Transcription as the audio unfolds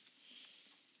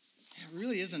It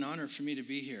really is an honor for me to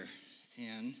be here.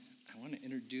 And I want to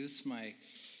introduce my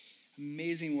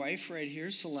amazing wife right here,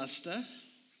 Celesta.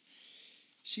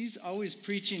 She's always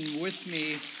preaching with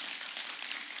me,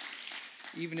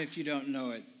 even if you don't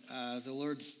know it. The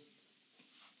Lord's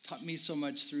taught me so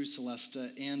much through Celesta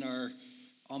and our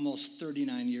almost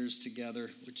 39 years together,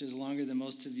 which is longer than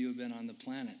most of you have been on the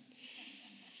planet.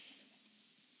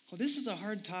 Well, this is a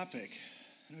hard topic.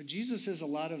 You know, Jesus is a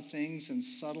lot of things, and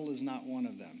subtle is not one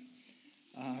of them.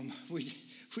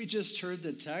 We just heard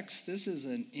the text. This is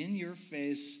an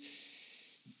in-your-face,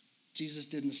 Jesus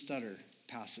didn't stutter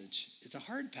passage. It's a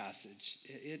hard passage.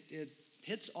 It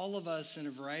hits all of us in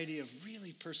a variety of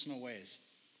really personal ways.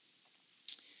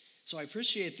 So I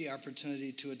appreciate the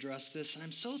opportunity to address this, and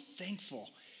I'm so thankful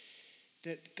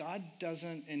that God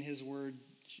doesn't, in his word,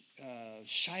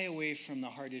 shy away from the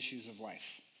hard issues of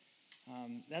life.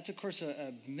 That's, of course,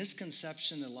 a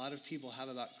misconception that a lot of people have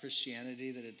about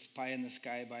Christianity, that it's pie in the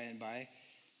sky by and by.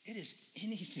 It is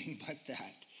anything but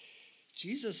that.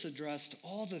 Jesus addressed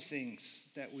all the things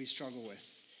that we struggle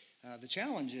with. The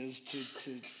challenge is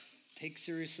to take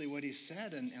seriously what he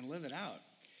said and live it out.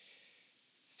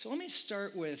 So let me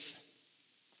start with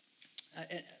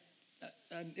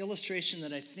an illustration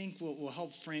that I think will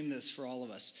help frame this for all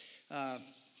of us.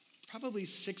 Probably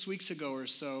 6 weeks ago or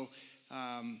so,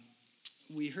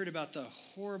 we heard about the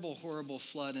horrible, horrible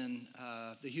flood in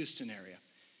the Houston area.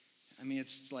 I mean,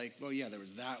 it's like, well, yeah, there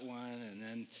was that one, and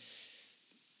then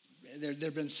there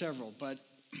have been several. But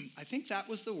I think that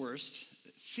was the worst.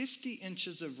 50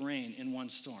 inches of rain in one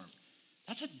storm.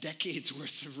 That's a decade's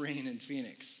worth of rain in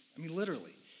Phoenix. I mean,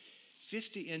 literally.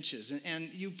 50 inches.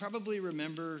 And you probably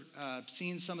remember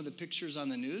seeing some of the pictures on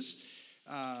the news.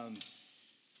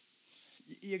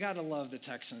 You got to love the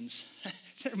Texans.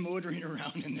 They're motoring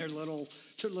around in their little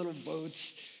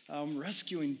boats,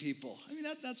 rescuing people. I mean,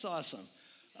 that's awesome.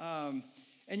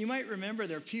 And you might remember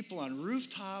there are people on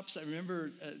rooftops. I remember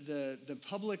the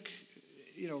public,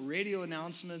 radio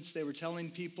announcements. They were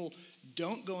telling people,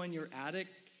 don't go in your attic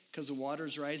because the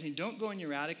water's rising. Don't go in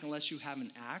your attic unless you have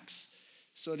an axe.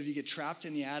 So that if you get trapped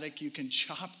in the attic, you can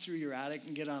chop through your attic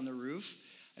and get on the roof.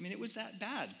 I mean, it was that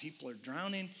bad. People are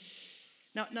drowning.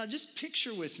 Now just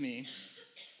picture with me,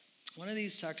 one of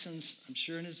these Texans, I'm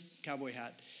sure in his cowboy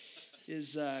hat,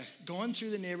 is going through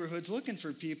the neighborhoods looking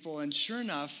for people, and sure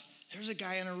enough, there's a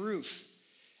guy on a roof.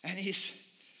 And he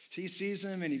sees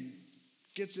him, and he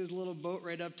gets his little boat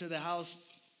right up to the house.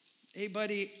 Hey,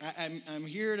 buddy, I'm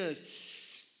here to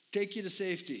take you to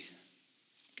safety.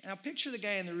 Now picture the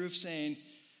guy on the roof saying,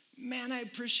 man, I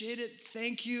appreciate it.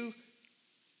 Thank you.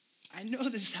 I know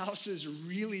this house is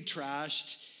really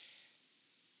trashed,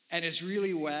 and it's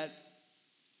really wet.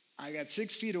 I got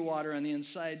 6 feet of water on the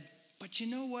inside, but you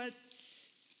know what?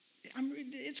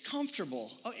 It's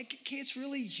comfortable. Okay, it's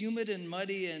really humid and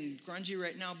muddy and grungy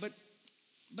right now, but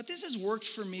this has worked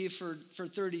for me for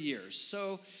 30 years.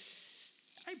 So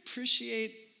I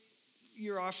appreciate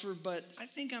your offer, but I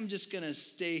think I'm just going to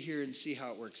stay here and see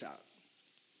how it works out.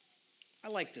 I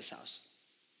like this house.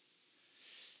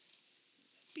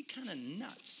 It'd be kind of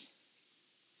nuts.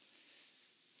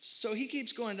 So he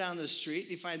keeps going down the street.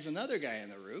 He finds another guy on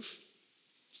the roof,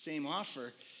 same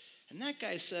offer. And that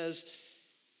guy says,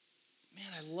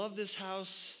 man, I love this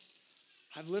house.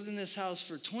 I've lived in this house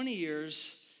for 20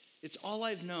 years. It's all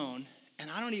I've known.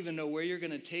 And I don't even know where you're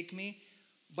going to take me.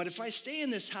 But if I stay in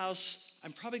this house,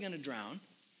 I'm probably going to drown.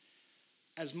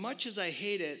 As much as I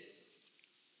hate it,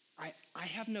 I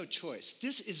have no choice.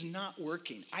 This is not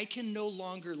working. I can no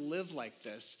longer live like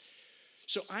this.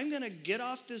 So I'm going to get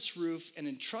off this roof and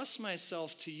entrust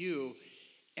myself to you,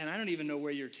 and I don't even know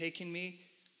where you're taking me,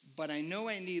 but I know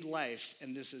I need life,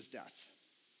 and this is death.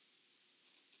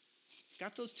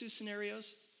 Got those two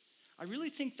scenarios? I really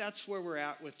think that's where we're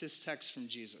at with this text from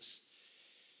Jesus.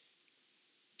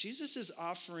 Jesus is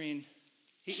offering,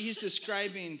 he's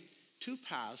describing two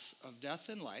paths of death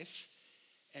and life,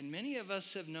 and many of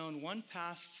us have known one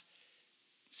path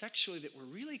sexually that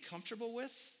we're really comfortable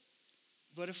with,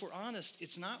 but if we're honest,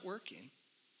 it's not working.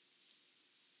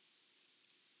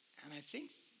 And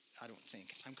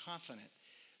I'm confident.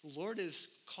 The Lord is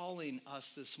calling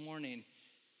us this morning,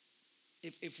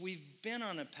 if we've been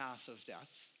on a path of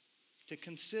death, to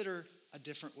consider a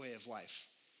different way of life,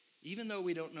 even though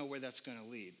we don't know where that's going to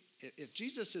lead. If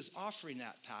Jesus is offering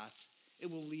that path, it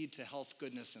will lead to health,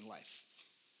 goodness, and life.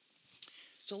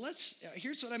 So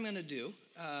here's what I'm going to do.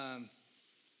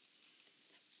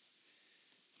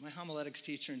 My homiletics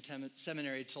teacher in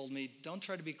seminary told me, don't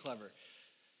try to be clever.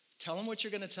 Tell them what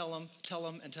you're going to tell them,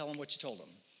 and tell them what you told them.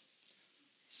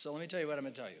 So let me tell you what I'm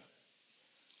going to tell you.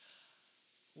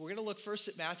 We're going to look first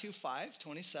at Matthew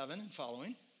 5:27 and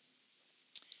following.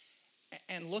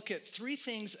 and look at three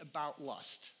things about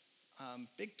lust.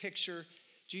 Big picture,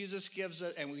 Jesus gives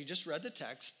us, and we just read the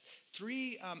text,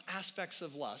 three aspects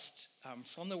of lust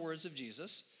from the words of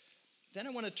Jesus. Then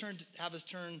I want to have us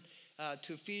turn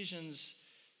to Ephesians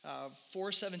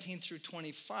 4:17 through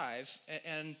 25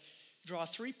 and draw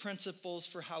three principles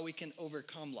for how we can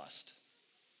overcome lust.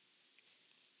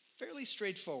 Fairly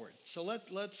straightforward. So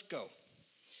let's go.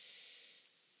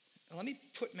 Let me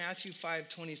put Matthew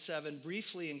 5:27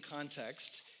 briefly in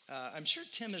context. I'm sure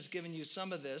Tim has given you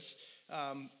some of this,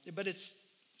 but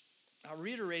I'll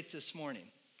reiterate this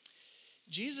morning.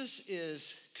 Jesus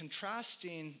is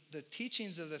contrasting the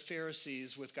teachings of the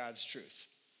Pharisees with God's truth.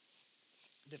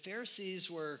 The Pharisees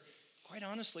were, quite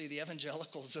honestly, the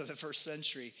evangelicals of the first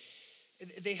century.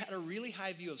 They had a really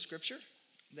high view of Scripture.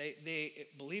 They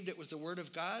believed it was the Word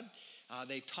of God.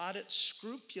 They taught it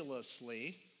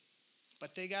scrupulously,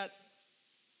 but they got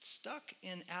stuck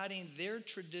in adding their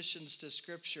traditions to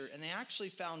Scripture, and they actually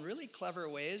found really clever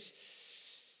ways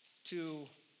to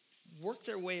work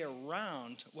their way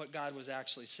around what God was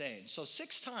actually saying. So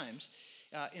 6 times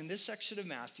in this section of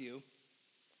Matthew,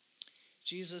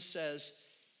 Jesus says,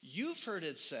 "You've heard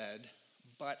it said,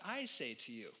 but I say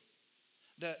to you."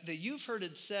 The "you've heard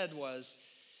it said" was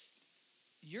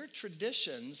your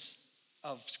traditions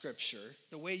of Scripture,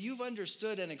 the way you've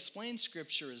understood and explained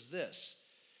Scripture is this,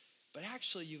 but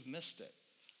actually you've missed it.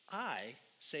 I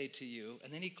say to you,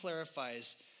 and then he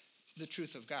clarifies the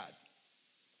truth of God.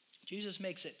 Jesus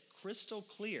makes it crystal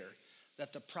clear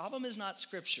that the problem is not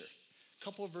Scripture. A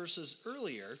couple of verses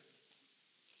earlier,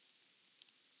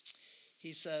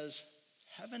 he says,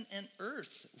 heaven and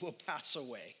earth will pass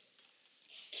away,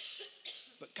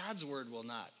 but God's word will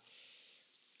not.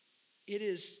 It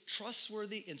is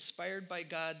trustworthy, inspired by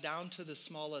God, down to the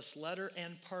smallest letter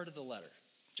and part of the letter,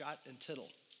 jot and tittle.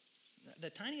 The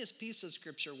tiniest piece of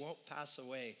Scripture won't pass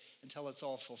away until it's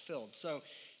all fulfilled. So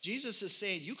Jesus is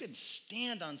saying you can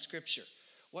stand on Scripture.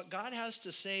 What God has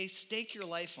to say, stake your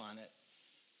life on it,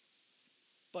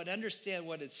 but understand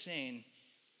what it's saying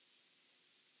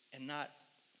and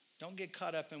don't get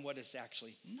caught up in what it's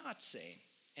actually not saying,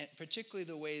 and particularly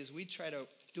the ways we try to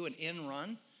do an end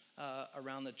run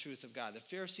around the truth of God. The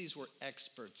Pharisees were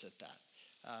experts at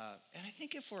that. And I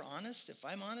think if I'm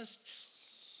honest,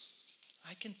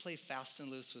 I can play fast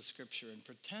and loose with Scripture and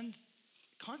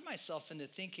con myself into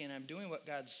thinking I'm doing what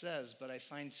God says, but I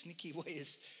find sneaky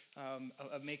ways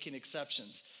of making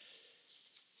exceptions.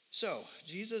 So,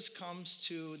 Jesus comes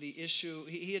to the issue.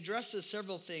 He addresses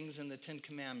several things in the 10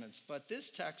 Commandments, but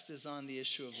this text is on the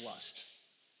issue of lust.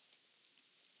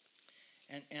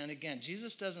 And again,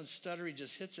 Jesus doesn't stutter, he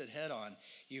just hits it head on.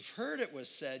 You've heard it was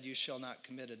said, you shall not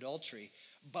commit adultery.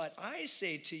 But I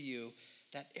say to you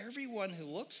that everyone who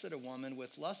looks at a woman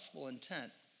with lustful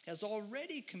intent has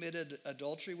already committed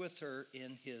adultery with her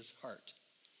in his heart.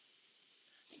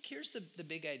 I think here's the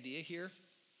big idea here.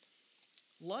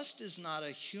 Lust is not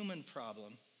a human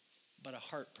problem, but a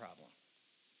heart problem.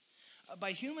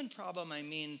 By human problem, I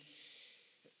mean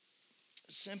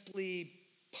simply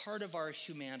part of our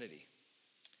humanity.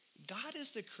 God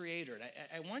is the creator. And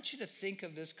I want you to think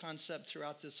of this concept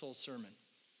throughout this whole sermon.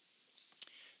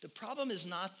 The problem is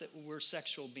not that we're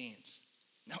sexual beings.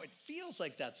 Now, it feels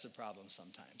like that's the problem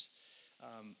sometimes.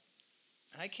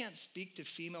 And I can't speak to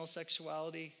female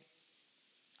sexuality.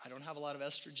 I don't have a lot of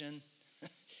estrogen.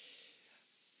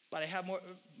 But I have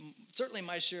certainly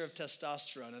my share of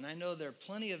testosterone. And I know there are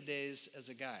plenty of days as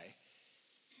a guy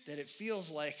that it feels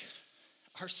like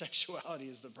our sexuality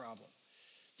is the problem.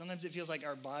 Sometimes it feels like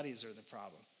our bodies are the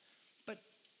problem. But,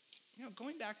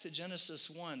 going back to Genesis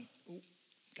 1,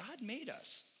 God made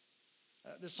us.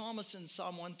 The psalmist in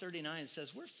Psalm 139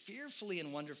 says, we're fearfully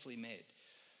and wonderfully made.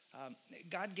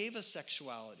 God gave us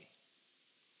sexuality.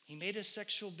 He made us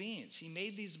sexual beings. He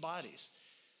made these bodies.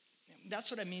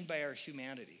 That's what I mean by our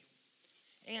humanity.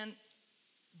 And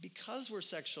because we're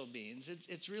sexual beings,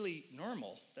 it's really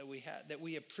normal that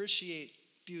we appreciate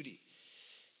beauty,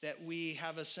 that we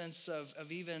have a sense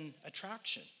of even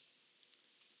attraction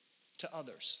to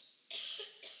others.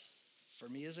 For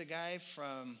me as a guy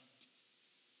from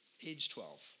age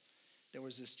 12, there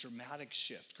was this dramatic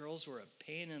shift. Girls were a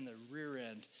pain in the rear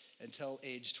end until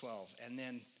age 12. And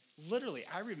then literally,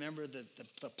 I remember the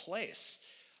place.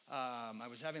 I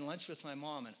was having lunch with my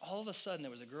mom, and all of a sudden,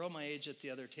 there was a girl my age at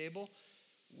the other table.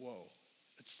 Whoa,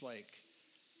 it's like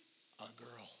a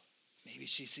girl. Maybe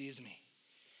she sees me.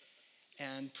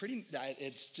 And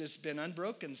it's just been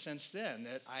unbroken since then,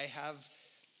 that I have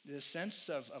this sense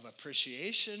of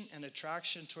appreciation and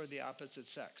attraction toward the opposite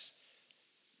sex.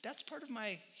 That's part of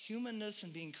my humanness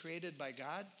and being created by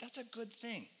God. That's a good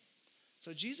thing.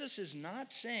 So Jesus is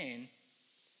not saying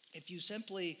if you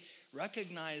simply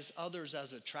recognize others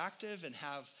as attractive and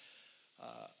have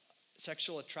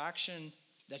sexual attraction,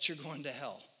 that you're going to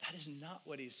hell. That is not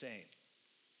what he's saying.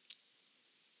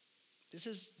 This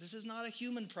is not a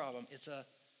human problem. It's a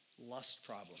lust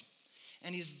problem.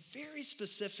 And he's very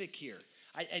specific here.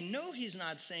 I know he's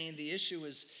not saying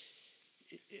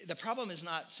the problem is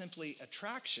not simply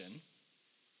attraction,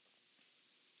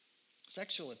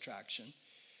 sexual attraction,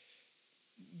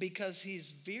 because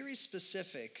he's very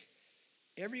specific.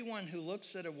 Everyone who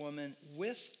looks at a woman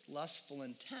with lustful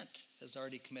intent has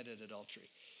already committed adultery.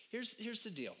 Here's the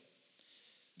deal.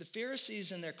 The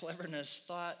Pharisees in their cleverness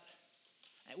thought,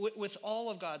 with all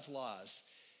of God's laws,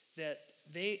 that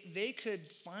they could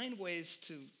find ways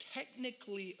to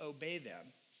technically obey them,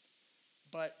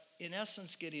 but in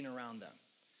essence getting around them.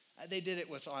 They did it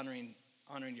with honoring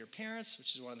your parents,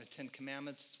 which is one of the 10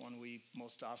 Commandments. It's one we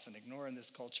most often ignore in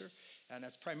this culture. And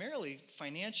that's primarily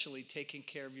financially taking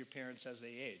care of your parents as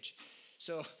they age.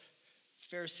 So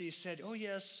Pharisees said, oh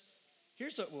yes,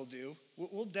 here's what we'll do.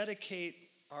 We'll dedicate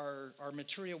our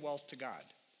material wealth to God.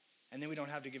 And then we don't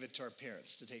have to give it to our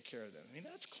parents to take care of them. I mean,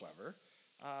 that's clever.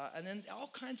 And then all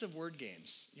kinds of word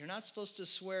games. You're not supposed to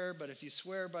swear, but if you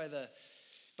swear by the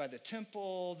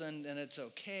temple, then it's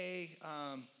okay.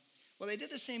 Well, they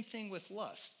did the same thing with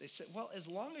lust. They said, well, as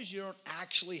long as you don't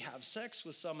actually have sex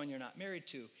with someone you're not married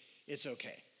to, it's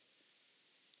okay.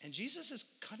 And Jesus is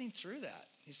cutting through that.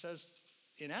 He says,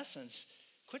 in essence,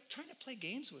 quit trying to play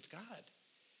games with God.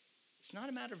 It's not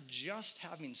a matter of just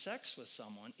having sex with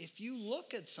someone. If you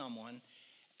look at someone,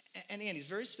 and again, he's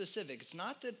very specific. It's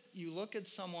not that you look at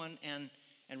someone and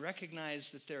recognize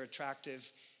that they're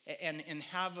attractive and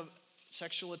have a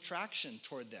sexual attraction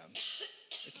toward them.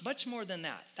 It's much more than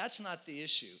that. That's not the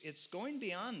issue. It's going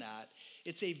beyond that.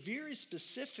 It's a very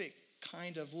specific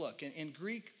kind of look. In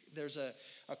Greek, there's a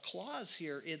clause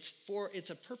here.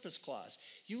 It's a purpose clause.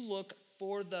 You look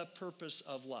for the purpose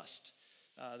of lust.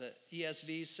 The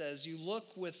ESV says you look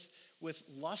with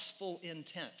lustful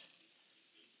intent.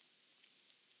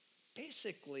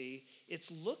 Basically,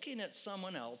 it's looking at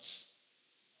someone else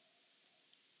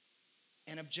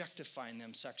and objectifying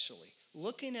them sexually.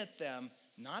 Looking at them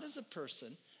not as a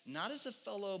person, not as a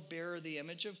fellow bearer of the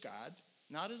image of God,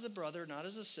 not as a brother, not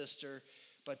as a sister,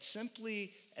 but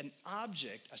simply an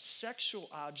object, a sexual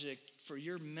object for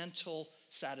your mental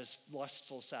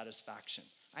lustful satisfaction.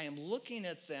 I am looking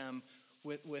at them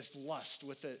with lust,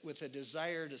 with a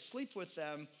desire to sleep with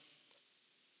them,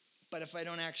 but if I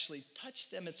don't actually touch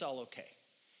them, it's all okay.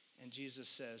 And Jesus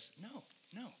says, no.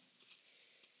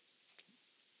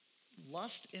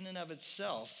 Lust in and of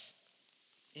itself,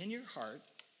 in your heart,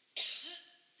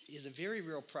 is a very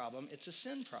real problem. It's a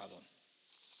sin problem.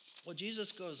 Well,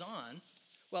 Jesus goes on.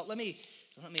 Well, let me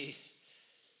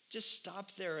just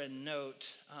stop there and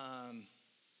note,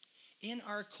 in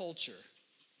our culture,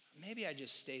 maybe I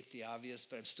just state the obvious,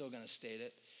 but I'm still going to state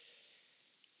it.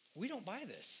 We don't buy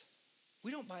this.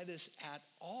 We don't buy this at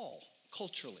all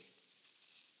culturally.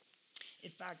 In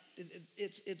fact,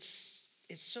 it's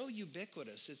so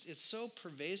ubiquitous. It's so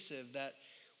pervasive that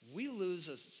we lose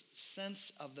a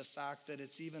sense of the fact that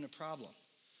it's even a problem.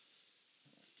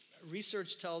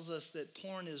 Research tells us that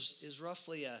porn is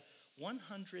roughly a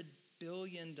 $100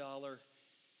 billion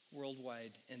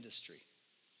worldwide industry.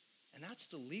 And that's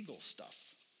the legal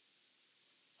stuff.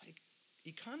 Like,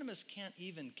 economists can't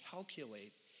even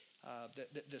calculate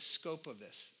the scope of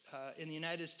this. In the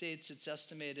United States, it's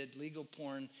estimated legal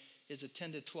porn is a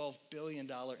 $10 to $12 billion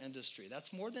industry.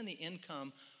 That's more than the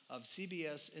income of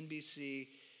CBS, NBC,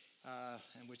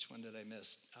 and which one did I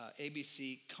miss?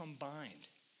 ABC combined.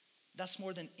 That's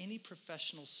more than any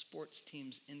professional sports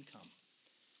team's income.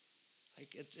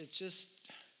 Like, it's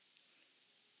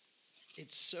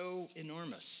so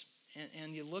enormous.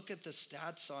 And you look at the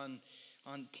stats on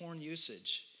porn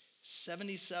usage.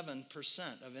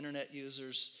 77% of internet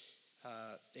users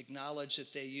acknowledge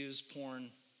that they use porn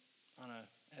on a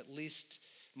at least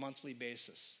monthly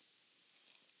basis.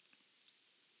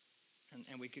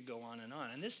 And we could go on and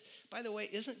on. And this, by the way,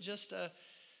 isn't just a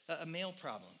male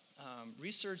problem.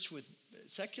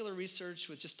 Secular research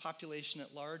with just population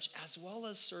at large, as well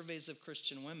as surveys of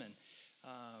Christian women,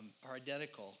 are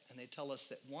identical. And they tell us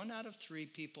that 1 out of 3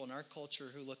 people in our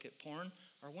culture who look at porn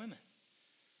are women.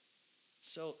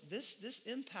 So this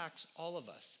impacts all of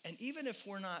us. And even if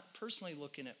we're not personally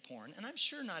looking at porn, and I'm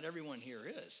sure not everyone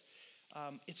here is,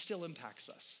 it still impacts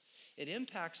us. It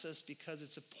impacts us because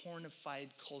it's a pornified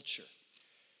culture.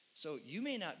 So you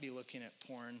may not be looking at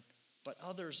porn, but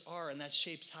others are, and that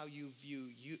shapes how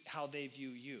how they view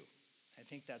you. I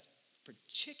think that's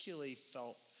particularly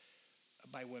felt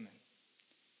by women.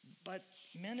 But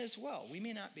men as well. We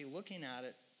may not be looking at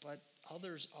it, but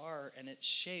others are, and it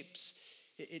shapes.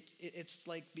 It's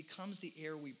like becomes the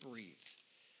air we breathe.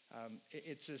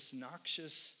 It's this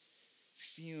noxious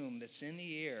fume that's in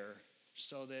the air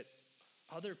so that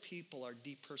other people are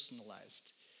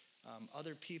depersonalized.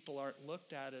 Other people aren't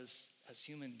looked at as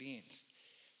human beings,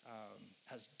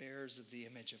 as bearers of the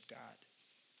image of God.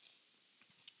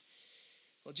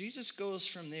 Well, Jesus goes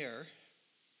from there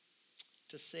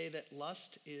to say that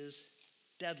lust is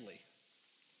deadly.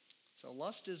 So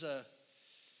lust is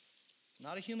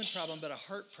not a human problem, but a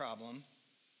heart problem.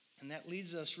 And that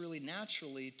leads us really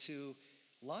naturally to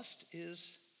lust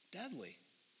is deadly.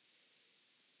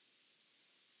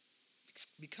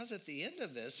 Because at the end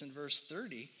of this, in verse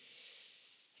 30,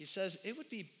 he says, it would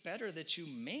be better that you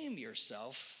maim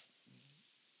yourself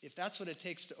if that's what it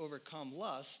takes to overcome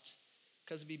lust,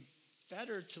 because it'd be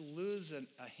better to lose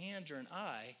a hand or an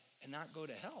eye and not go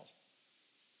to hell.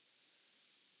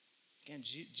 Again,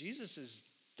 Jesus is,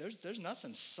 there's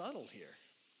nothing subtle here.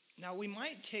 Now, we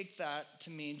might take that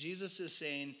to mean Jesus is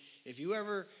saying, if you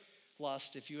ever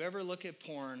lust, if you ever look at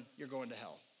porn, you're going to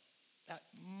hell. That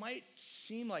might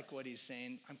seem like what he's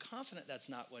saying. I'm confident that's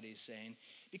not what he's saying,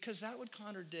 because that would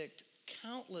contradict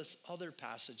countless other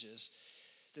passages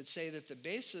that say that the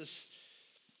basis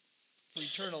for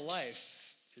eternal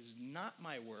life is not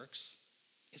my works,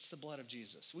 it's the blood of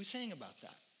Jesus. We sang about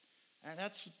that. And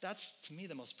that's to me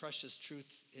the most precious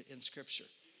truth in Scripture.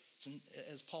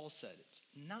 As Paul said, it's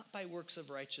not by works of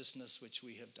righteousness which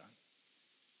we have done,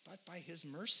 but by his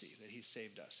mercy that he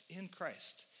saved us in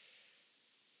Christ.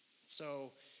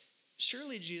 So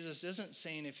surely Jesus isn't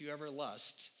saying if you ever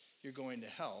lust, you're going to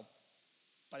hell.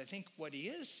 But I think what he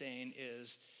is saying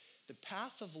is the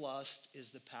path of lust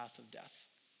is the path of death.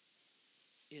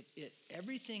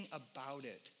 Everything about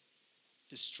it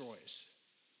destroys.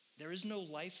 There is no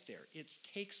life there. It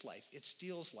takes life. It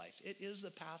steals life. It is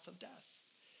the path of death.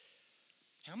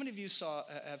 How many of you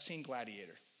have seen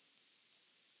Gladiator?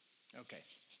 Okay.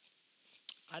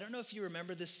 I don't know if you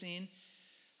remember this scene.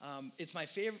 It's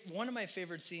one of my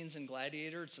favorite scenes in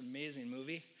Gladiator. It's an amazing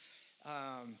movie.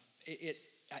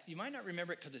 You might not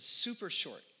remember it because it's super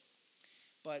short.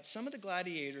 But some of the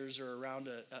gladiators are around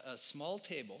a small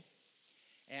table,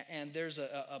 and there's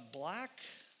a black,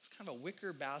 it's kind of a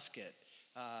wicker basket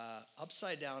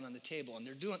upside down on the table, and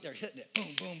they're hitting it, boom,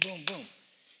 boom, boom, boom.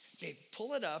 They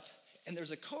pull it up, and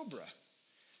there's a cobra.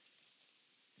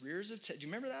 Rears its head. Do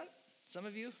you remember that? Some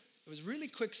of you? It was a really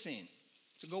quick scene,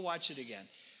 so go watch it again.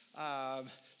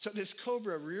 So this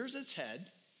cobra rears its head,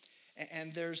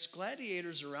 and there's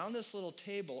gladiators around this little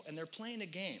table, and they're playing a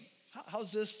game.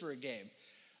 How's this for a game?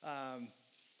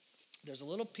 There's a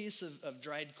little piece of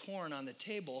dried corn on the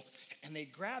table, and they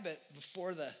grab it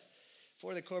before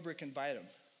the cobra can bite them.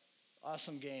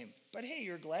 Awesome game. But hey,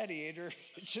 you're a gladiator.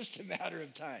 It's just a matter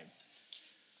of time.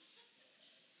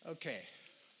 Okay.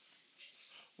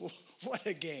 What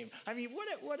a game. I mean,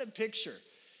 what a picture.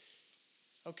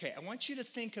 Okay, I want you to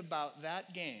think about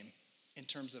that game in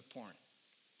terms of porn.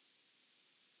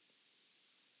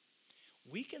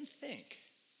 We can think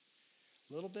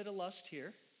a little bit of lust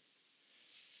here,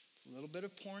 a little bit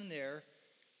of porn there,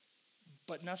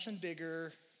 but nothing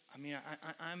bigger. I mean,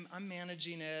 I'm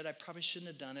managing it. I probably shouldn't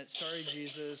have done it. Sorry,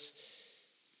 Jesus.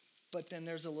 But then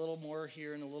there's a little more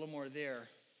here and a little more there.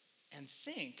 And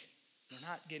think we're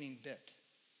not getting bit.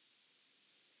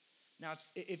 Now,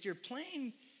 if you're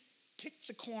playing pick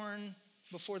the corn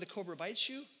before the cobra bites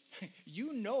you,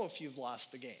 you know if you've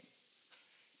lost the game.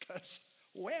 Because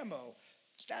whammo,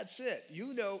 that's it.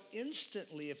 You know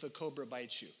instantly if a cobra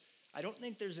bites you. I don't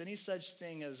think there's any such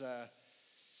thing as a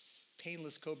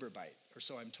painless cobra bite, or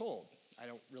so I'm told. I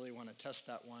don't really want to test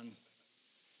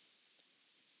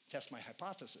my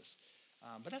hypothesis.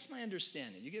 But that's my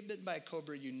understanding. You get bitten by a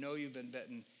cobra, you know you've been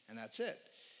bitten, and that's it.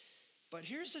 But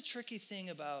here's the tricky thing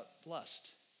about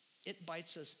lust. It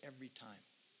bites us every time.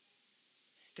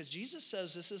 Because Jesus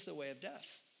says this is the way of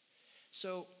death.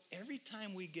 So every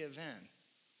time we give in,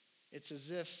 it's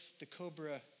as if the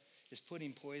cobra is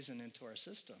putting poison into our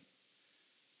system.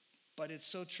 But it's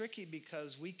so tricky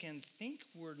because we can think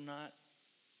we're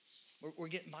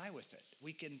getting by with it.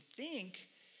 We can think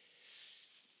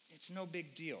it's no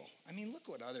big deal. I mean, look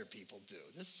what other people do.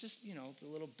 This is just, a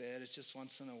little bit. It's just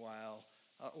once in a while.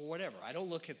 Or whatever. I don't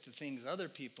look at the things other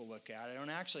people look at. I don't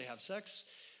actually have sex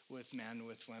with men,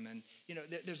 with women.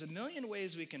 There's a million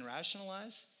ways we can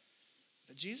rationalize.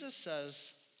 But Jesus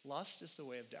says lust is the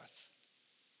way of death.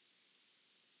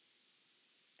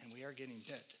 And we are getting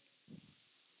bit.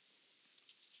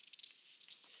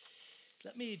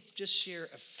 Let me just share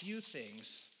a few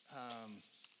things.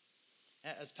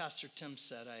 As Pastor Tim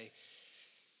said,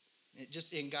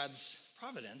 just in God's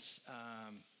providence,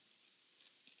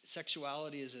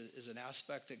 sexuality is an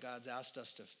aspect that God's asked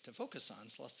us to focus on.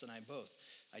 Celeste and I both.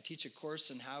 I teach a course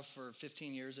and have for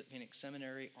 15 years at Phoenix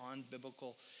Seminary on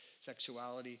biblical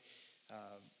sexuality.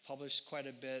 Published quite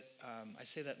a bit. I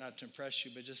say that not to impress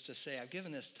you, but just to say I've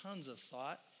given this tons of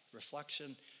thought,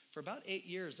 reflection. For about 8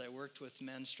 years, I worked with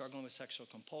men struggling with sexual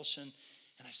compulsion,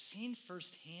 and I've seen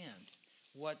firsthand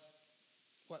what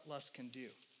lust can do,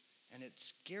 and it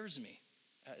scares me.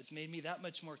 It's made me that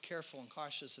much more careful and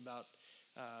cautious about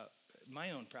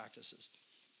my own practices.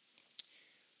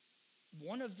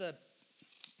 One of the,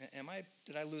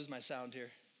 did I lose my sound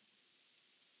here?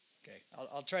 Okay,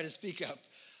 I'll try to speak up.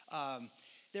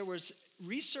 There was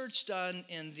research done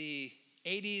in the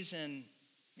 80s and,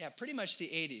 pretty much the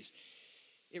 80s.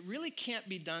 It really can't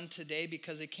be done today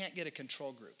because they can't get a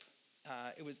control group.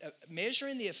 It was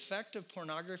measuring the effect of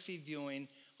pornography viewing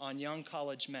on young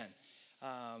college men.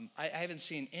 I haven't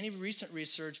seen any recent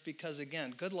research because,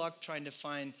 again, good luck trying to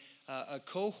find a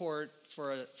cohort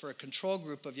for a control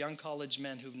group of young college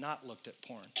men who've not looked at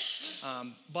porn.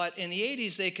 But in the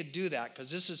 80s, they could do that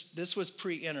because this was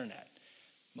pre-internet.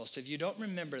 Most of you don't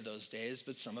remember those days,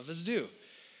 but some of us do.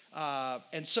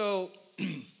 And so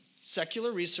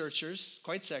secular researchers,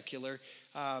 quite secular,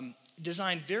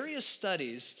 designed various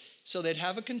studies so they'd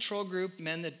have a control group,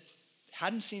 men that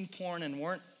hadn't seen porn and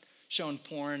weren't shown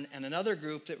porn, and another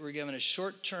group that were given a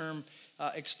short-term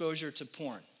exposure to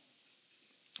porn.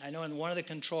 I know in one of the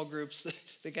control groups,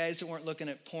 the guys that weren't looking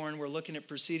at porn were looking at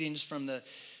proceedings from the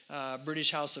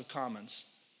British House of Commons.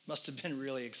 Must have been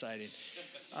really exciting.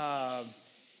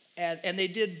 And they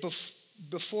did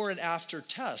before and after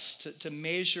tests to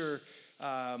measure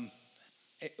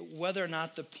whether or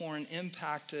not the porn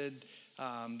impacted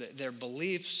their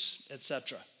beliefs,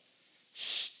 etc.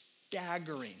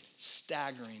 Staggering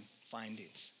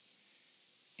findings.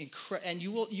 And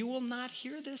you will not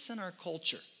hear this in our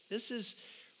culture. This is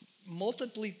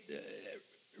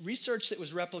research that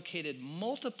was replicated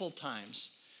multiple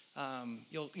times.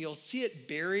 You'll see it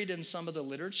buried in some of the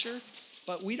literature,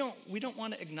 but we don't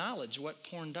want to acknowledge what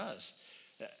porn does.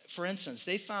 For instance,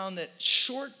 they found that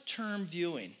short-term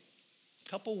viewing, a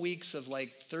couple weeks of like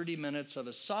 30 minutes of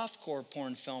a softcore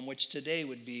porn film, which today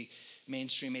would be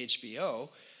mainstream HBO,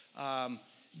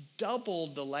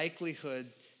 doubled the likelihood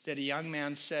that a young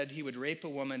man said he would rape a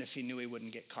woman if he knew he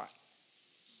wouldn't get caught.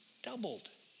 Doubled.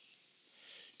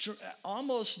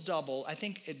 Almost double, I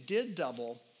think it did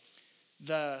double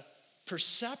the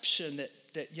perception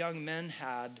that young men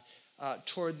had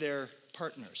toward their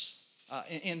partners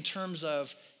in terms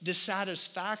of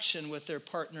dissatisfaction with their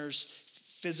partner's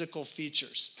physical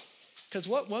features. Because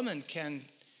what woman can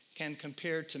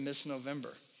compare to Miss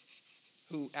November,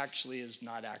 who actually is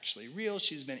not actually real?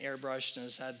 She's been airbrushed and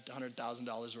has had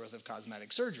 $100,000 worth of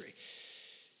cosmetic surgery.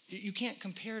 You can't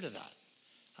compare to that.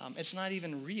 It's not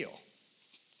even real.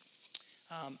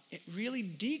 It really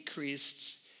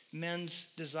decreased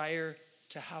men's desire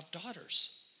to have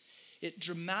daughters. It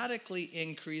dramatically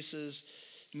increases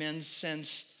men's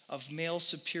sense of male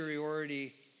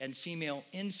superiority and female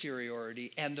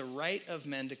inferiority and the right of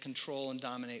men to control and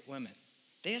dominate women.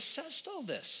 They assessed all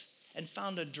this and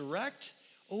found a direct,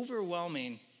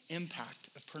 overwhelming impact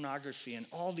of pornography in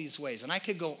all these ways. And I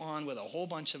could go on with a whole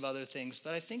bunch of other things,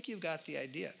 but I think you've got the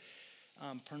idea.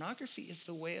 Pornography is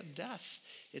the way of death.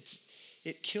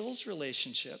 It kills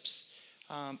relationships.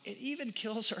 It even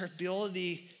kills our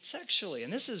ability sexually.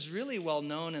 And this is really well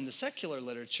known in the secular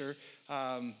literature.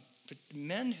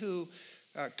 Men who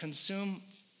consume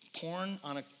porn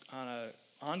on an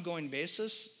ongoing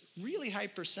basis, really high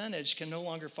percentage can no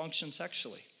longer function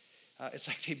sexually. It's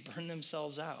like they burn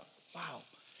themselves out. Wow.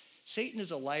 Satan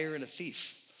is a liar and a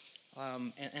thief.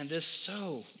 And this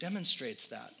so demonstrates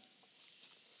that.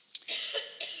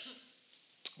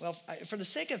 Well, for the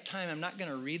sake of time, I'm not going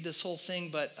to read this whole thing,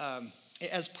 but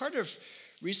as part of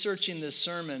researching this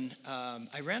sermon,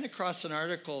 I ran across an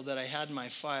article that I had in my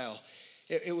file.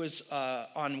 It was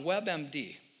on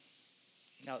WebMD.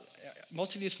 Now,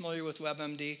 most of you familiar with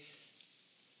WebMD?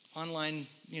 Online,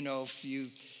 if you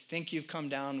think you've come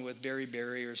down with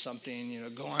beriberi or something,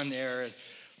 go on there and,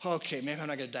 okay, maybe I'm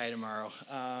not going to die tomorrow.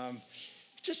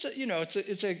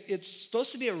 It's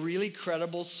supposed to be a really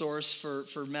credible source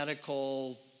for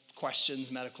medical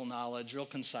questions, medical knowledge, real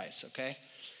concise, okay?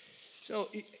 So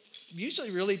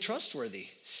usually really trustworthy.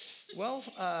 Well,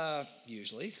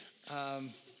 usually.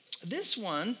 This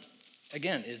one,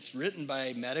 again, it's written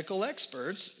by medical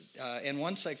experts and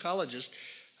one psychologist,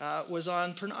 was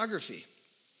on pornography.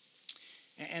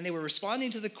 And they were responding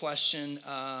to the question,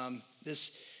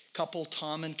 this couple,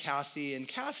 Tom and Kathy. And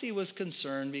Kathy was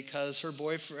concerned because her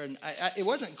boyfriend, it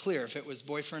wasn't clear if it was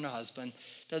boyfriend or husband.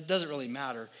 It doesn't really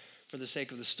matter for the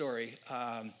sake of the story.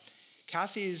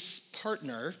 Kathy's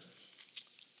partner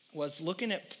was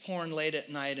looking at porn late at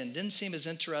night and didn't seem as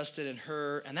interested in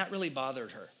her, and that really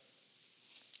bothered her.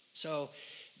 So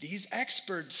these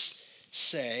experts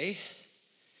say,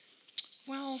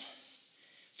 well,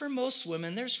 for most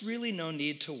women, there's really no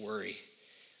need to worry.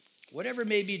 Whatever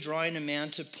may be drawing a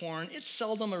man to porn, it's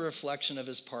seldom a reflection of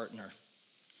his partner.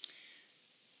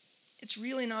 It's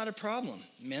really not a problem.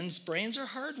 Men's brains are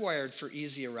hardwired for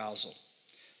easy arousal.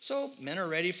 So men are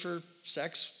ready for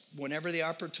sex whenever the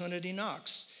opportunity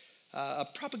knocks. A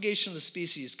propagation of the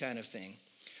species kind of thing.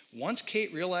 Once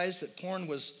Kate realized that porn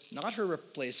was not her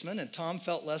replacement and Tom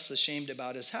felt less ashamed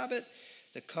about his habit,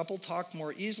 the couple talked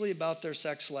more easily about their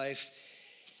sex life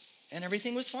and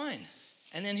everything was fine.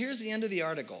 And then here's the end of the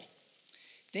article.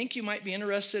 Think you might be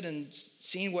interested in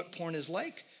seeing what porn is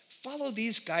like? Follow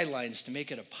these guidelines to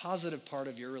make it a positive part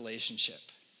of your relationship.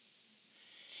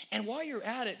 And while you're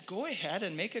at it, go ahead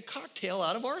and make a cocktail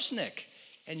out of arsenic,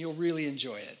 and you'll really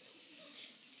enjoy it.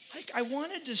 I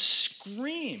wanted to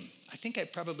scream. I think I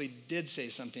probably did say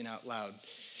something out loud,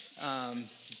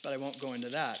 but I won't go into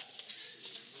that.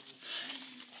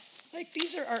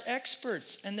 These are our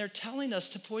experts, and they're telling us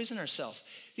to poison ourselves.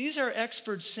 These are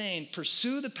experts saying,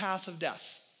 pursue the path of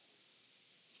death.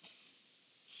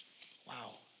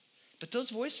 Wow. But those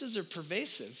voices are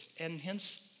pervasive and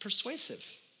hence persuasive.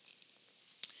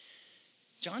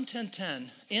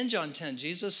 In John 10,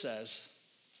 Jesus says,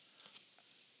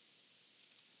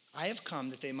 I have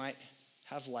come that they might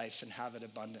have life and have it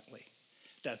abundantly.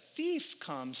 The thief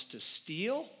comes to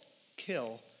steal,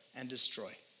 kill, and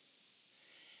destroy.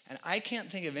 And I can't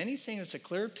think of anything that's a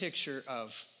clearer picture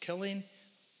of killing,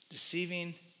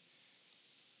 deceiving,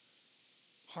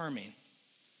 harming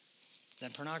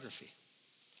than pornography.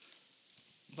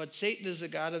 But Satan is the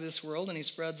god of this world and he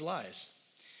spreads lies.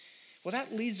 Well,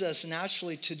 that leads us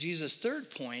naturally to Jesus'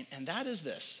 third point, and that is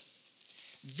this.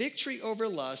 Victory over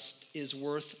lust is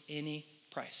worth any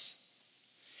price.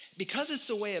 Because it's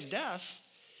the way of death,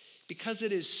 because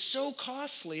it is so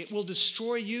costly, it will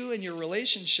destroy you and your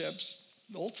relationships,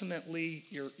 ultimately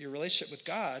your relationship with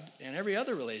God and every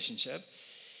other relationship.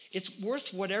 It's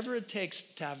worth whatever it takes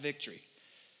to have victory.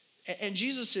 And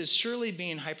Jesus is surely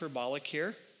being hyperbolic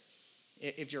here.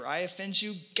 If your eye offends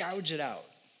you, gouge it out.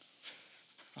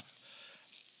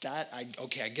 I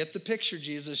get the picture,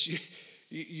 Jesus.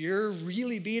 You're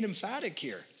really being emphatic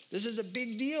here. This is a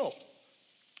big deal.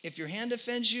 If your hand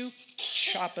offends you,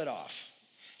 chop it off.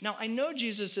 Now, I know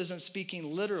Jesus isn't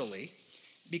speaking literally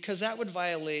because that would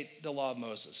violate the law of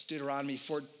Moses. Deuteronomy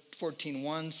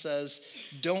 14:1 says,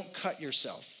 don't cut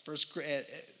yourself.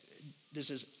 This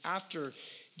is after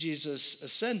Jesus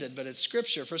ascended, but it's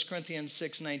scripture. 1 Corinthians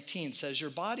 6:19 says, your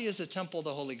body is a temple of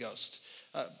the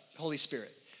Holy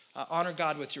Spirit. Honor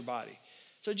God with your body.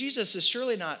 So Jesus is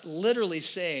surely not literally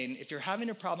saying, if you're having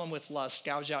a problem with lust,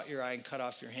 gouge out your eye and cut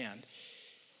off your hand.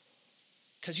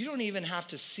 Because you don't even have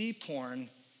to see porn.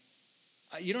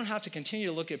 You don't have to continue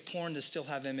to look at porn to still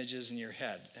have images in your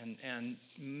head. And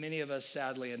many of us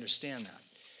sadly understand that.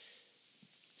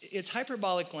 It's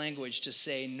hyperbolic language to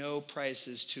say no price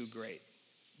is too great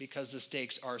because the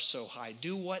stakes are so high.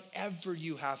 Do whatever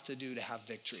you have to do to have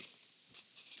victory.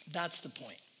 That's the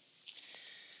point.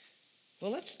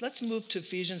 Well, let's move to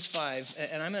Ephesians 5,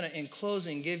 and I'm going to, in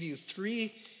closing, give you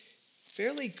three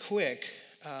fairly quick,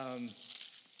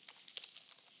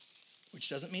 which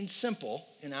doesn't mean simple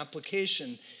in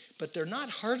application, but they're not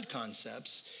hard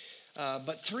concepts,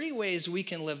 but three ways we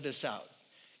can live this out.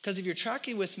 Because if you're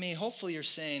tracking with me, hopefully you're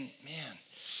saying, man,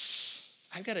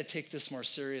 I've got to take this more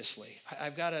seriously.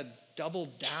 I've got to double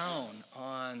down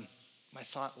on my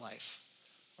thought life.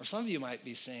 Or some of you might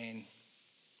be saying,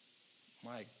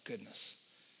 my goodness,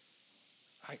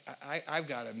 I've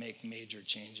got to make major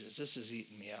changes. This is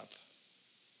eating me up.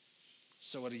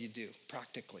 So what do you do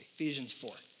practically? Ephesians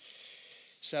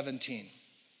 4:17.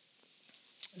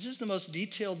 This is the most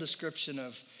detailed description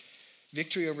of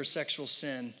victory over sexual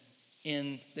sin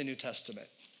in the New Testament.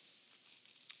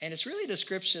 And it's really a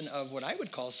description of what I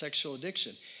would call sexual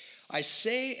addiction. I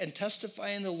say and testify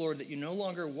in the Lord that you no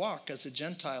longer walk as the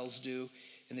Gentiles do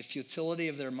in the futility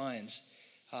of their minds.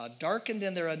 Darkened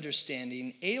in their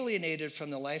understanding, alienated from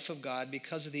the life of God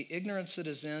because of the ignorance that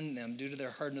is in them due to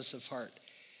their hardness of heart.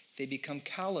 They become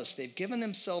callous. They've given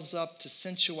themselves up to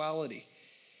sensuality.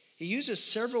 He uses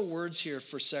several words here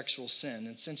for sexual sin,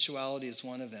 and sensuality is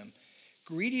one of them.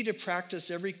 Greedy to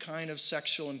practice every kind of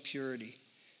sexual impurity.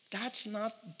 That's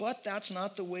not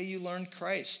the way you learn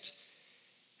Christ.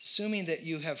 assuming that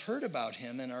you have heard about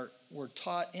him and were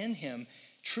taught in him.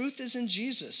 Truth is in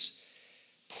Jesus.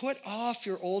 Put off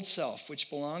your old self, which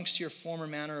belongs to your former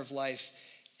manner of life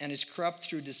and is corrupt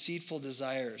through deceitful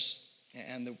desires.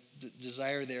 And the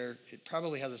desire there, it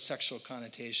probably has a sexual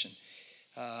connotation.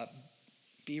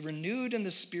 Be renewed in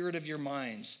the spirit of your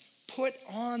minds. Put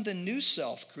on the new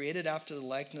self, created after the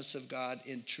likeness of God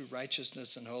in true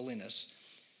righteousness and holiness.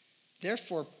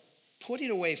 Therefore, putting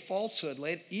away falsehood,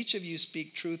 let each of you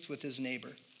speak truth with his neighbor.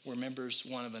 We're members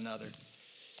one of another.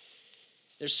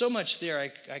 There's so much there,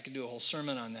 I could do a whole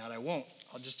sermon on that. I won't.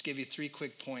 I'll just give you 3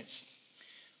 quick points.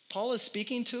 Paul is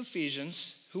speaking to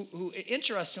Ephesians, who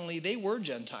interestingly, they were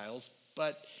Gentiles,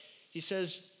 but he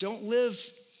says, don't live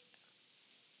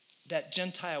that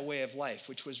Gentile way of life,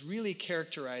 which was really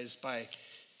characterized by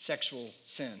sexual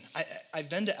sin. I've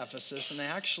been to Ephesus, and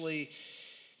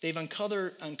they've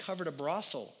uncovered a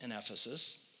brothel in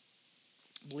Ephesus.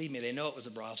 Believe me, they know it was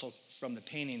a brothel from the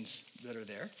paintings that are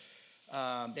there.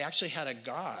 They actually had a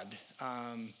god,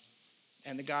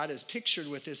 and the god is pictured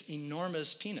with this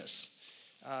enormous penis.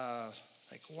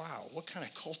 Like, wow, what kind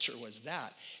of culture was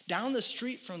that? Down the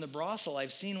street from the brothel,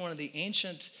 I've seen one of the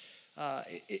ancient,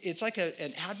 it's like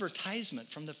an advertisement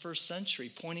from the first century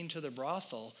pointing to the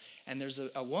brothel, and there's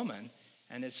a woman,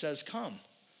 and it says, come.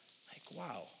 Like,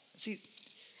 wow. See,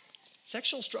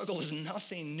 sexual struggle is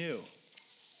nothing new.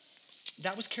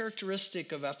 That was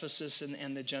characteristic of Ephesus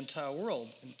and the Gentile world.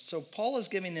 And so Paul is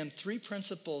giving them 3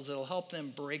 principles that will help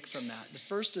them break from that. The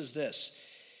first is this: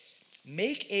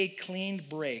 make a clean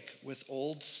break with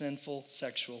old sinful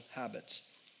sexual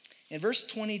habits. In verse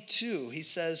 22, he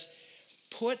says,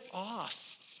 put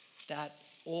off that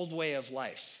old way of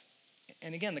life.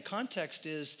 And again, the context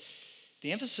is,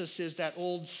 the emphasis is that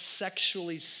old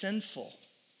sexually sinful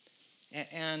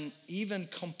and even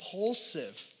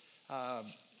compulsive.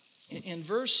 In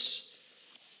verse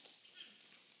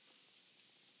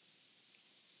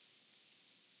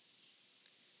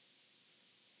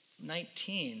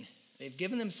 19, they've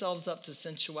given themselves up to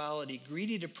sensuality,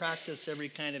 greedy to practice every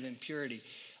kind of impurity.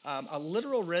 A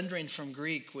literal rendering from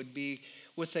Greek would be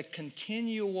with a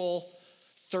continual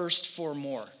thirst for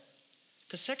more.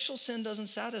 Because sexual sin doesn't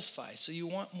satisfy. So you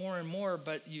want more and more,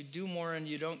 but you do more and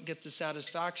you don't get the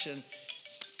satisfaction.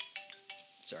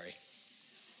 Sorry.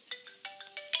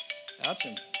 That's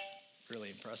really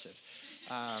impressive.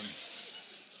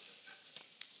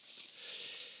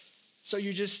 So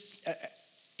you just,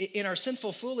 in our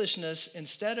sinful foolishness,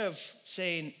 instead of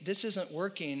saying, this isn't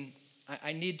working,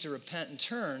 I need to repent and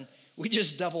turn, we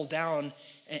just double down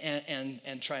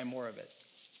and try more of it.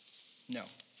 No.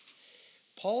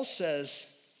 Paul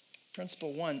says,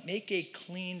 principle 1, make a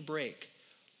clean break.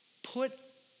 Put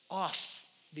off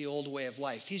the old way of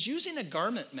life. He's using a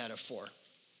garment metaphor.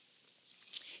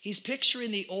 He's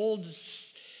picturing the old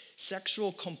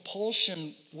sexual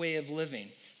compulsion way of living,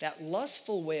 that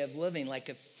lustful way of living, like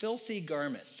a filthy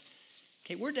garment.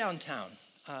 Okay, we're downtown.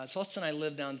 Celeste and I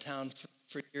lived downtown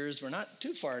for years. We're not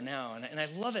too far now, and I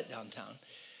love it downtown.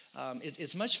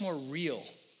 It's much more real.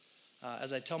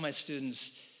 As I tell my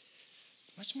students,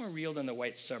 much more real than the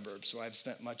white suburbs where I've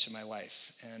spent much of my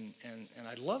life, and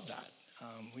I love that.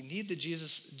 We need the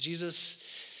Jesus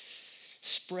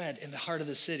spread in the heart of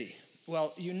the city.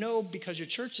 Well, you know, because your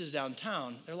church is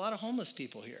downtown, there are a lot of homeless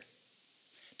people here.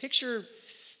 Picture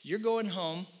you're going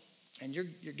home and you're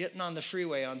getting on the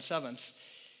freeway on 7th,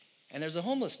 and there's a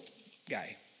homeless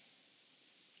guy.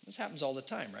 This happens all the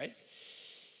time, right?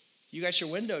 You got your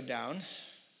window down.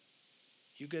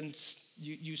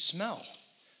 You smell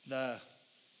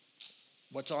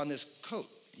what's on this coat.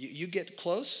 You get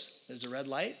close. There's a red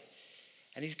light.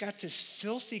 And he's got this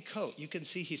filthy coat. You can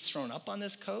see he's thrown up on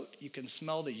this coat. You can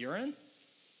smell the urine.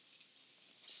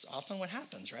 It's often what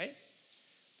happens, right?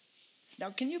 Now,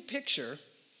 can you picture,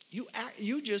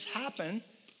 you just happen,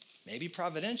 maybe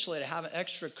providentially, to have an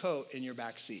extra coat in your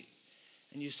back seat.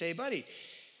 And you say, buddy,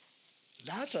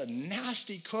 that's a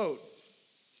nasty coat.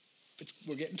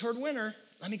 We're getting toward winter.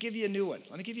 Let me give you a new one.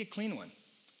 Let me give you a clean one.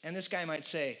 And this guy might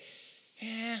say,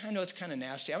 I know it's kind of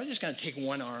nasty. I'm just going to take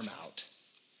one arm out.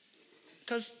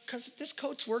 Because this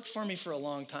coat's worked for me for a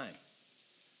long time.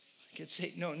 I could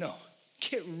say, no,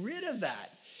 get rid of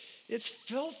that. It's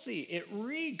filthy. It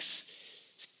reeks.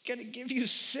 It's going to give you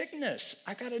sickness.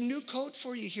 I got a new coat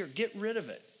for you here. Get rid of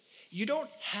it. You don't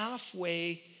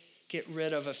halfway get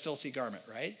rid of a filthy garment,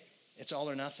 right? It's all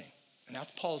or nothing. And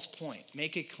that's Paul's point.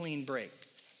 Make a clean break.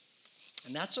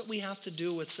 And that's what we have to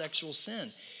do with sexual sin.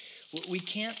 We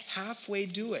can't halfway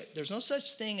do it. There's no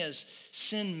such thing as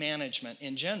sin management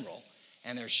in general.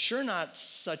 And there's sure not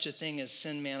such a thing as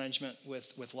sin management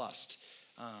with lust.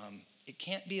 It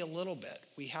can't be a little bit.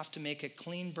 We have to make a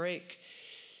clean break.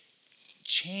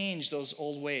 Change those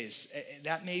old ways.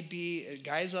 That may be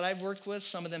guys that I've worked with.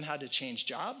 Some of them had to change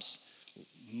jobs.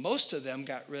 Most of them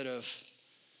got rid of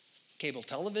cable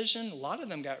television. A lot of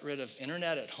them got rid of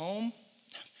internet at home.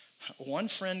 One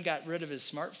friend got rid of his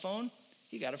smartphone.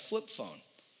 He got a flip phone.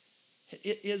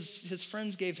 His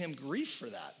friends gave him grief for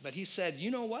that. But he said,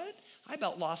 you know what? I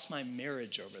about lost my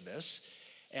marriage over this.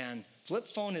 And flip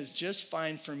phone is just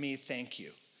fine for me, thank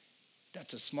you.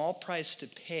 That's a small price to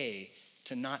pay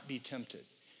to not be tempted.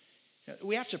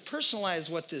 We have to personalize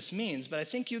what this means, but I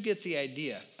think you get the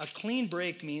idea. A clean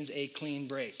break means a clean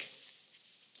break.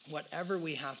 Whatever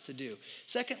we have to do.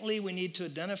 Secondly, we need to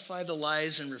identify the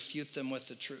lies and refute them with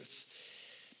the truth.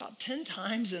 About 10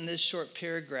 times in this short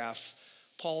paragraph,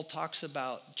 Paul talks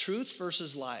about truth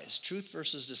versus lies, truth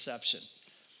versus deception.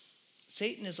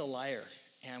 Satan is a liar,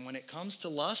 and when it comes to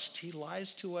lust, he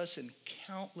lies to us in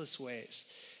countless ways.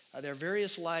 There are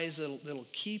various lies that'll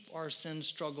keep our sin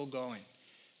struggle going.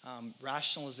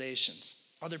 Rationalizations.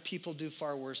 Other people do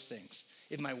far worse things.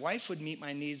 If my wife would meet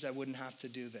my needs, I wouldn't have to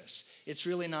do this. It's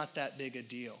really not that big a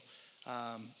deal.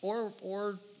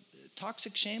 Or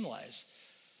toxic shame lies.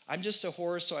 I'm just a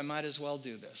whore, so I might as well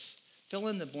do this. Fill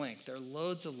in the blank. There are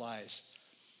loads of lies.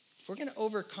 If we're going to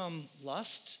overcome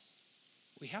lust,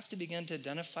 we have to begin to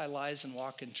identify lies and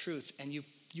walk in truth. And you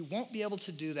won't be able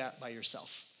to do that by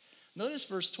yourself. Notice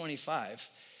verse 25.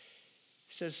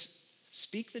 It says,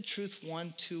 speak the truth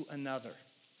one to another.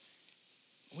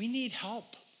 We need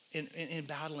help in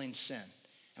battling sin.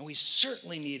 And we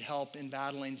certainly need help in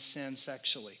battling sin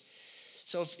sexually.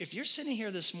 So if you're sitting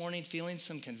here this morning feeling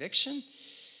some conviction,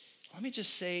 let me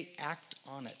just say, act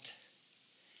on it.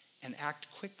 And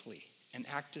act quickly. And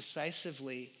act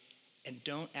decisively. And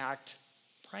don't act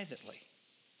privately.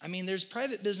 I mean, there's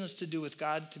private business to do with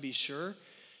God, to be sure.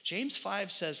 James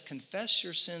 5 says, confess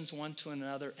your sins one to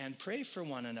another and pray for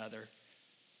one another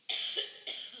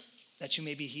that you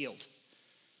may be healed.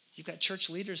 You've got church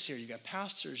leaders here. You've got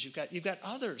pastors. You've got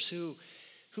others who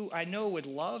I know would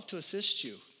love to assist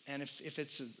you. And if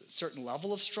it's a certain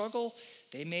level of struggle,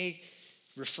 they may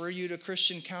refer you to a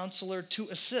Christian counselor to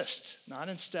assist. Not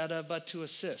instead of, but to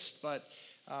assist. But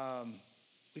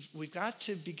we've got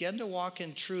to begin to walk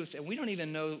in truth. And we don't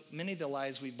even know many of the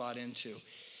lies we bought into.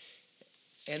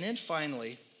 And then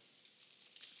finally,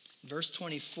 verse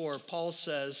 24, Paul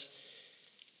says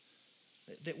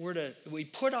that we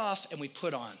put off and we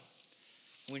put on.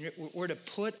 We're to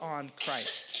put on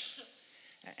Christ.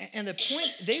 And the point,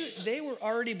 they were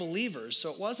already believers,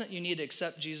 so it wasn't you need to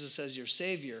accept Jesus as your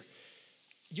Savior.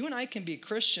 You and I can be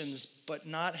Christians, but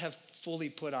not have fully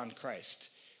put on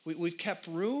Christ. We've kept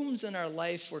rooms in our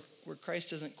life where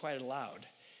Christ isn't quite allowed.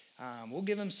 We'll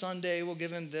give him Sunday, we'll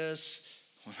give him this.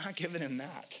 We're not giving him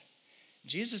that.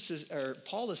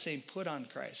 Paul is saying, put on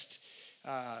Christ.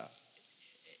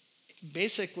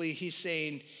 Basically, he's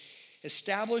saying,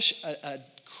 establish a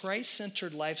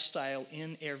Christ-centered lifestyle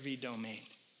in every domain.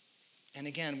 And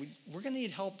again, we're going to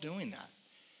need help doing that.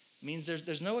 It means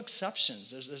there's no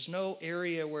exceptions. There's no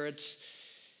area where it's,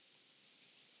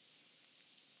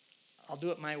 I'll do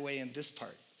it my way in this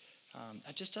part.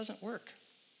 That just doesn't work.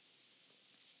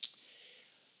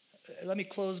 Let me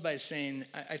close by saying,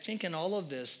 I think in all of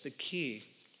this, the key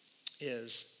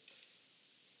is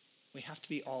we have to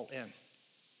be all in.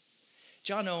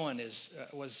 John Owen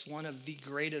was one of the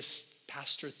greatest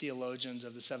pastor theologians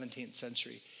of the 17th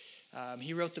century.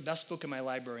 He wrote the best book in my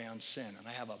library on sin, and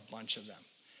I have a bunch of them.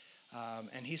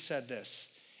 And he said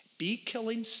this, be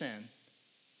killing sin,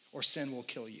 or sin will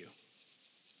kill you.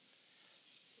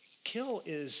 Kill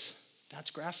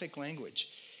that's graphic language.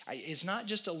 It's not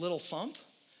just a little thump.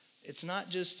 It's not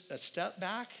just a step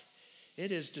back.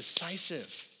 It is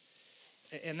decisive.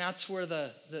 And that's where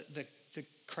the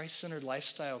Christ-centered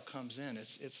lifestyle comes in.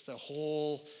 It's the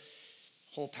whole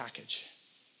package.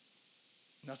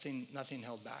 Nothing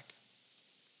held back.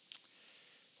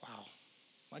 Wow.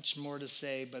 Much more to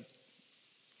say, but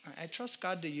I trust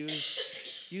God to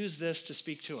use this to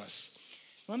speak to us.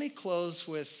 Let me close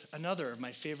with another of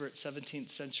my favorite 17th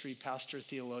century pastor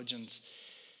theologians.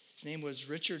 His name was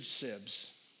Richard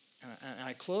Sibbes. And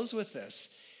I close with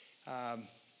this.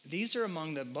 These are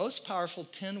among the most powerful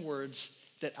 10 words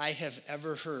that I have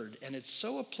ever heard. And it's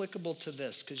so applicable to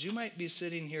this, because you might be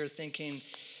sitting here thinking,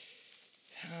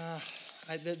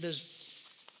 I've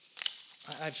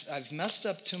messed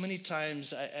up too many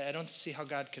times. I don't see how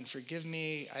God can forgive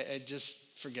me. I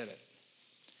just forget it.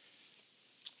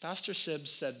 Pastor Sibbes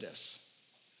said this: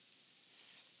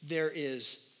 there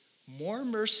is more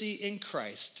mercy in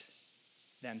Christ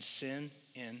than sin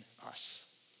in us.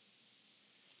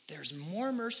 There's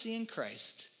more mercy in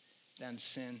Christ than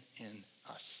sin in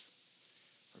us.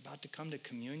 We're about to come to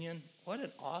communion. What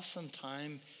an awesome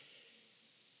time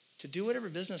to do whatever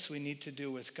business we need to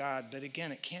do with God. But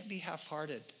again, it can't be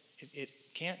half-hearted. It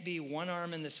can't be one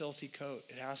arm in the filthy coat.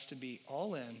 It has to be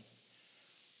all in,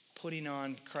 putting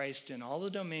on Christ in all the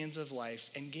domains of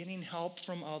life and getting help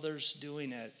from others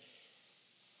doing it.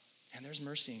 And there's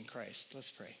mercy in Christ. Let's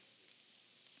pray.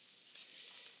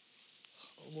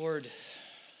 Lord,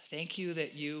 thank you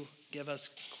that you give us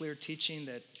clear teaching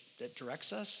that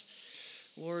directs us.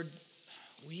 Lord,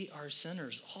 we are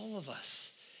sinners, all of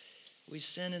us. We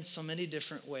sin in so many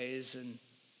different ways, and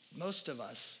most of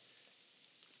us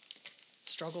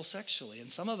struggle sexually, and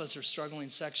some of us are struggling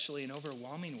sexually in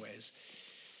overwhelming ways.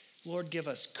 Lord, give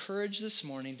us courage this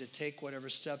morning to take whatever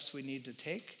steps we need to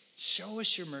take. Show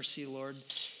us your mercy, Lord.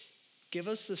 Give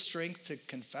us the strength to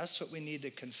confess what we need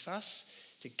to confess,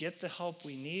 to get the help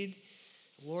we need.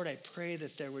 Lord, I pray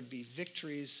that there would be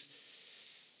victories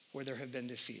where there have been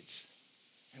defeats.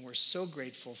 And we're so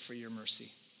grateful for your mercy.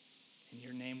 In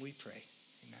your name we pray.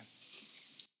 Amen.